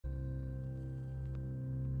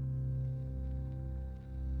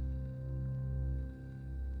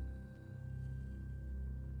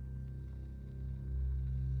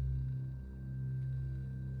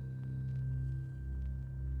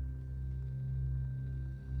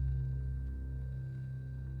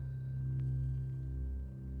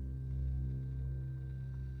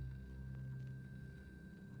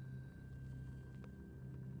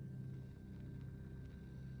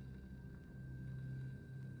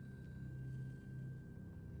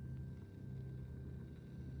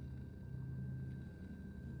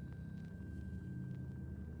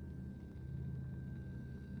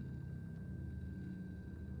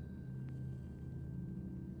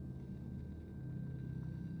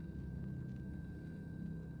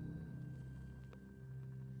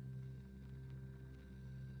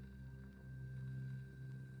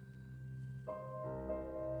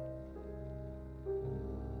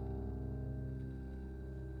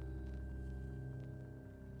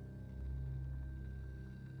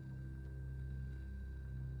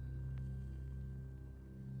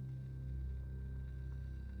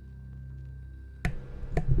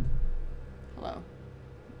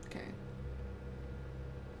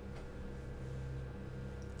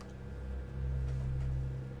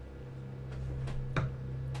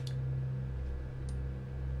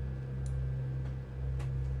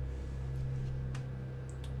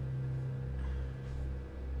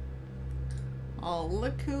Oh,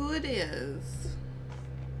 look who it is.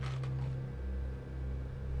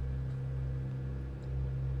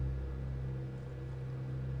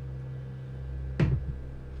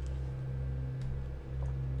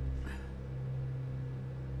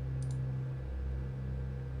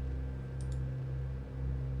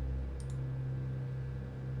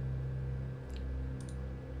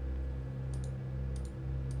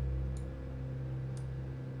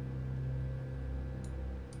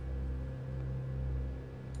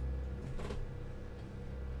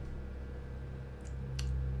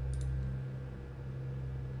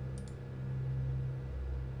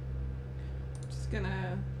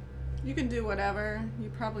 You can do whatever. You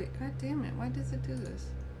probably... God damn it. Why does it do this?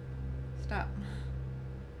 Stop.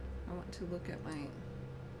 I want to look at my...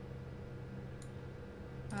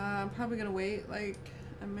 I'm probably gonna wait like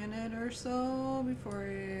a minute or so before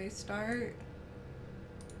I start.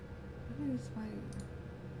 What is my...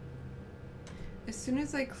 As soon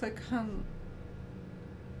as I click on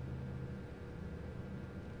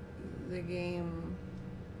the game,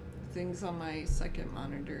 things on my second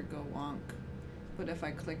monitor go wonk. But if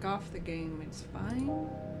I click off the game, it's fine.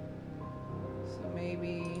 So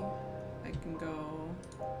maybe I can go...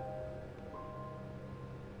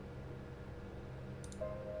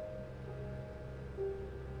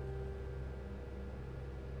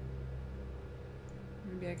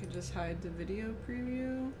 Maybe I could just hide the video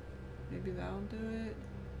preview. Maybe that'll do it.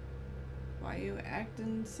 Why you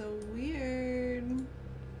acting so weird?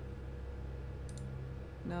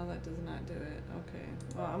 No, that does not do it. Okay.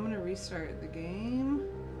 Well, I'm gonna restart the game.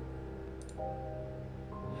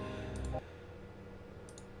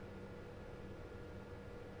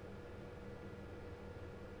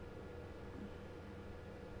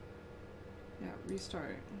 Yeah,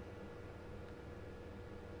 restart.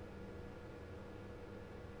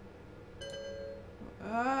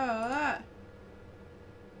 Ah!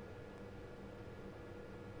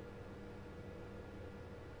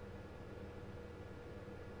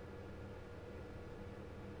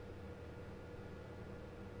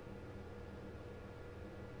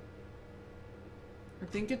 I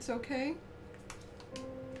think it's okay.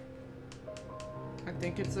 I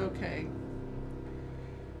think it's okay.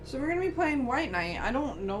 So we're gonna be playing White Knight. I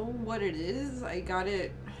don't know what it is. I got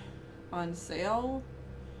it on sale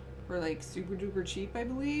for like super duper cheap, I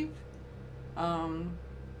believe.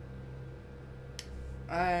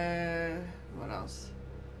 What else?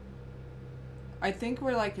 I think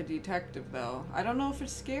we're like a detective though. I don't know if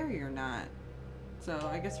it's scary or not. So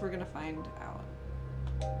I guess we're gonna find out.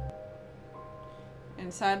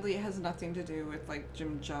 And sadly, it has nothing to do with like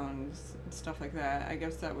Jim Jones and stuff like that. I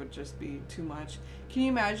guess that would just be too much. Can you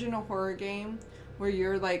imagine a horror game where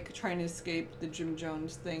you're like trying to escape the Jim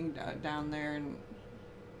Jones thing down there and...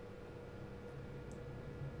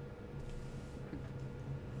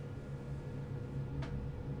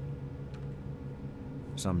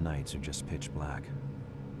 Some nights are just pitch black,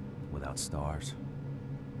 without stars,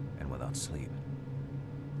 and without sleep.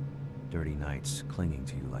 Dirty nights clinging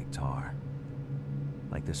to you like tar.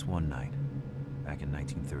 Like this one night, back in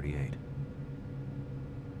 1938.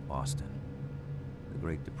 Boston. The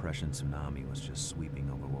Great Depression tsunami was just sweeping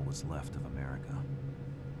over what was left of America.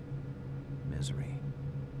 Misery,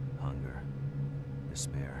 hunger,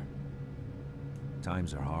 despair.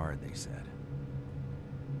 Times are hard, they said.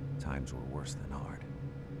 Times were worse than hard.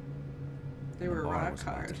 They were rock was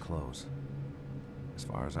about to close. As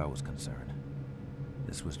far as I was concerned,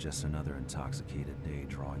 this was just another intoxicated day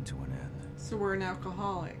drawing to an end. So we're an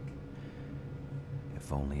alcoholic.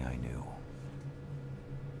 If only I knew.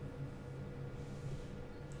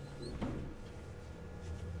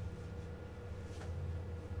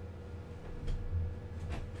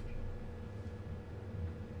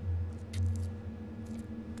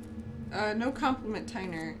 No compliment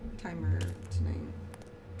timer tonight.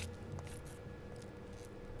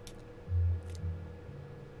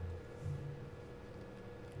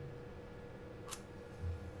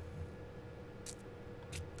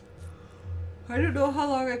 I don't know how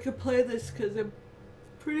long I could play this because I'm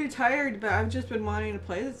pretty tired, but I've just been wanting to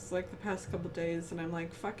play this like the past couple days, and I'm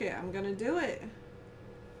like, fuck it, I'm gonna do it.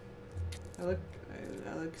 I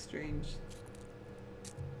look strange.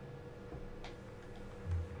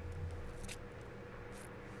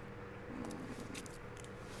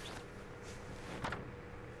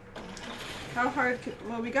 How hard could,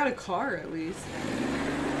 well, we got a car at least.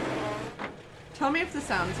 Tell me if the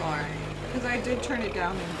sound's alright, because I did turn it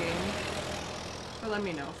down in game. Or let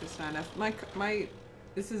me know if it's not enough.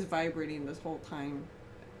 This is vibrating this whole time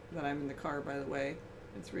that I'm in the car, by the way.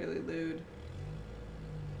 It's really lewd.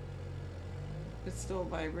 It's still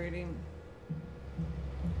vibrating.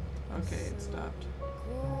 Okay, it stopped.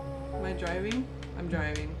 Am I driving? I'm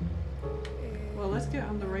driving. Well, let's get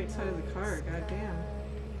on the right side of the car. God damn.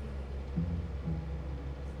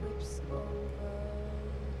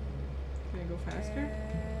 Can I go faster?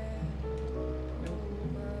 Nope.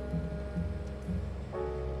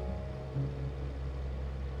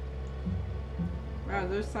 Wow,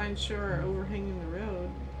 those signs sure are overhanging the road.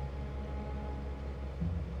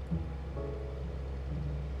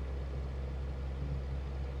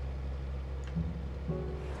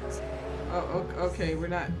 Oh, okay, we're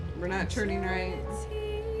not turning right.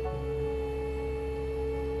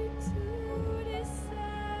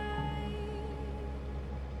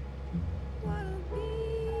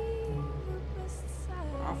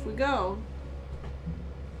 Off we go.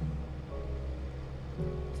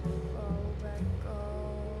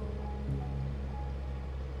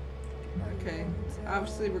 Okay,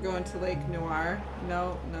 obviously we're going to Lake Noir.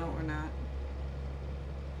 No, we're not.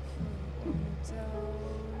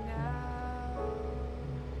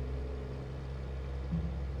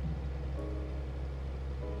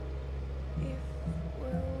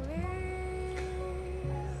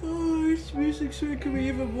 Oh, this music's making me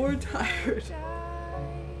even more tired.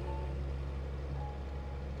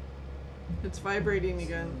 It's vibrating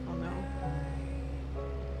again. Oh no.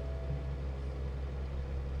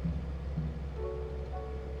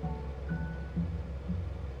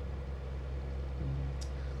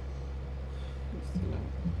 Just gonna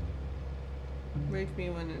wake me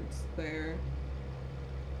when it's there.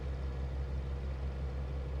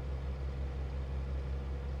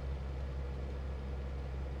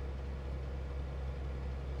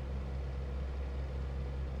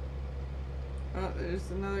 Oh, there's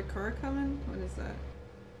another car coming? What is that?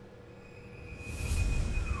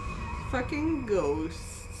 Fucking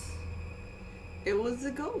ghosts. It was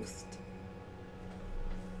a ghost.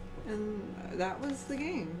 And that was the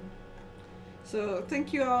game. So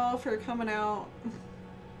thank you all for coming out.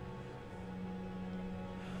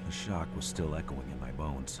 The shock was still echoing in my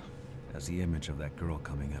bones, as the image of that girl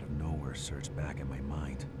coming out of nowhere surged back in my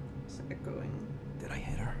mind. It's echoing. Did I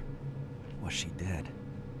hit her? Was she dead?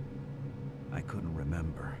 I couldn't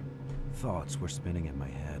remember. Thoughts were spinning in my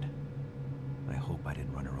head. I hope I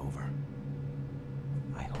didn't run her over.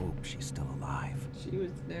 I hope she's still alive. She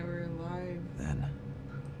was never alive. Then,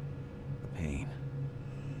 the pain.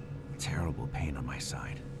 Terrible pain on my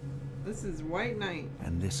side. This is White Knight.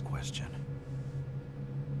 And this question.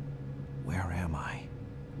 Where am I?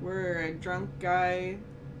 We're a drunk guy.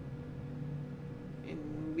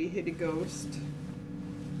 And we hit a ghost.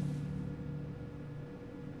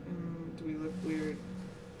 Do we look weird?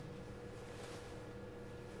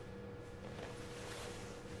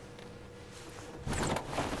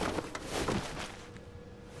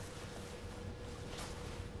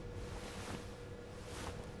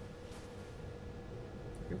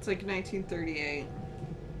 It's like 1938.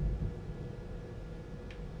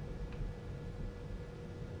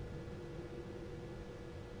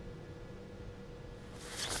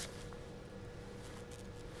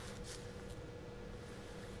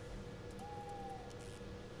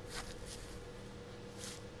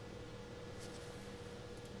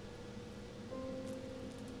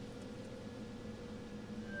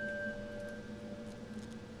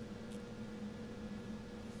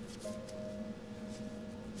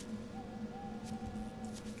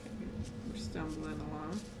 We're stumbling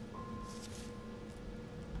along.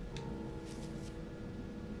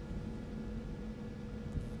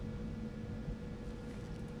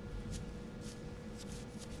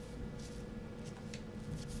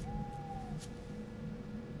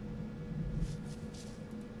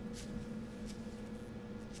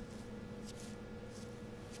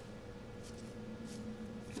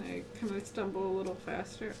 Can I stumble a little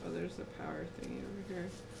faster? Oh, there's a power thingy over here.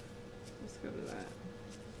 Let's go to that.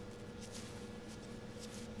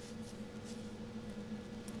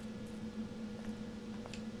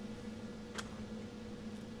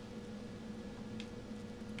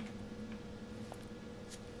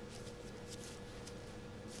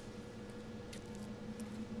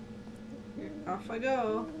 Here, off I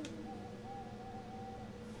go.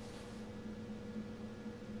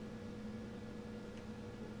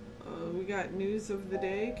 We got news of the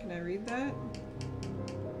day. Can I read that?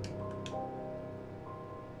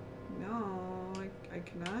 No, I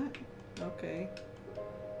cannot. Okay.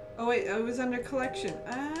 Oh wait, it was under collection.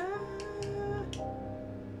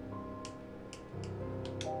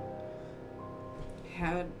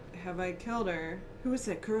 Have I killed her? Who was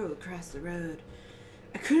that girl across the road?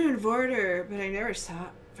 I couldn't avoid her, but I never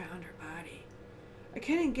found her body. I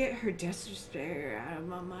couldn't get her despair out of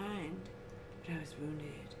my mind, but I was wounded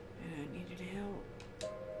and I needed help.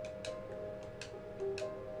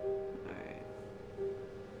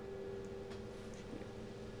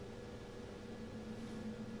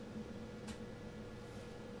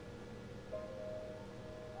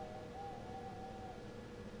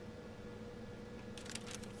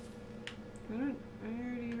 I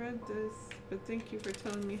already read this, but thank you for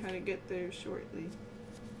telling me how to get there shortly.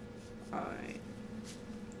 Alright.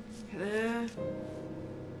 Hello?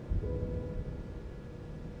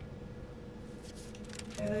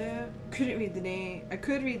 Hello? Couldn't read the name. I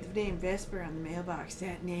could read the name Vesper on the mailbox.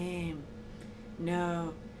 That name.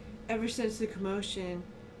 No. Ever since the commotion,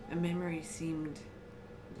 a memory seemed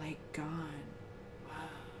like gone. Wow.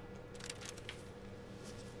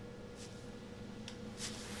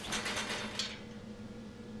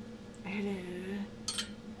 Hello?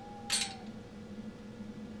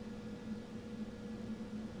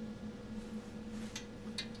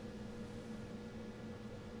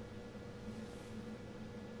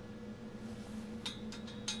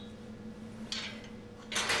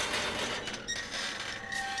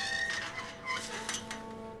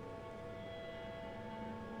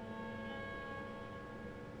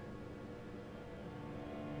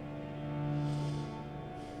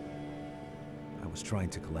 I was trying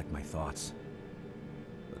to collect my thoughts,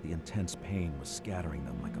 but the intense pain was scattering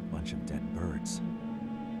them like a bunch of dead birds.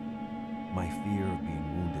 My fear of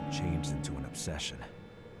being wounded changed into an obsession.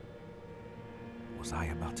 Was I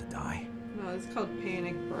about to die? No, it's called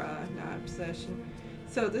panic, bruh, not obsession.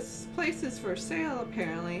 So this place is for sale,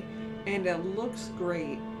 apparently, and it looks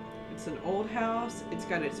great. It's an old house. It's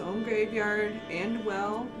got its own graveyard and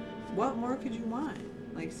well. What more could you want?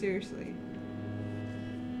 Like, seriously.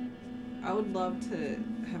 I would love to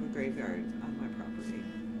have a graveyard on my property.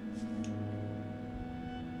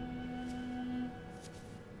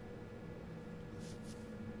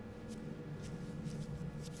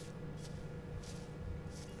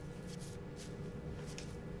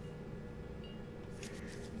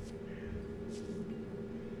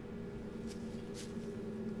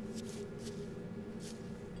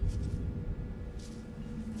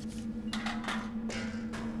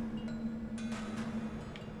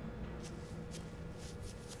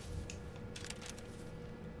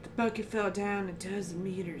 Bucket fell down a dozen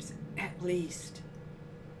meters, at least.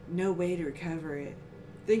 No way to recover it.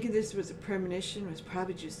 Thinking this was a premonition was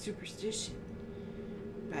probably just superstition.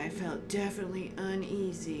 But I felt definitely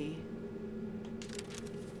uneasy.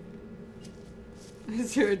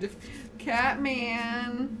 Is there a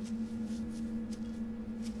Catman?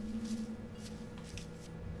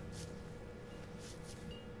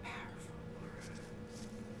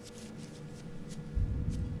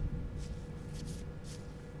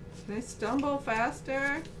 Can I stumble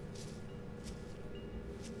faster?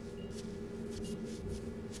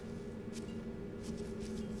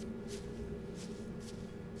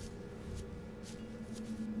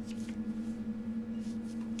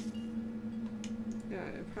 Yeah,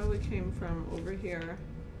 it probably came from over here.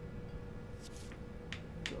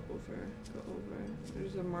 Go over, go over.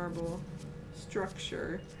 There's a marble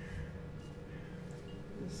structure.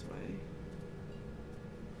 This way.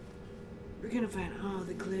 We're gonna find all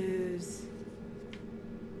the clues.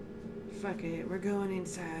 Fuck it, we're going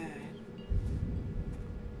inside.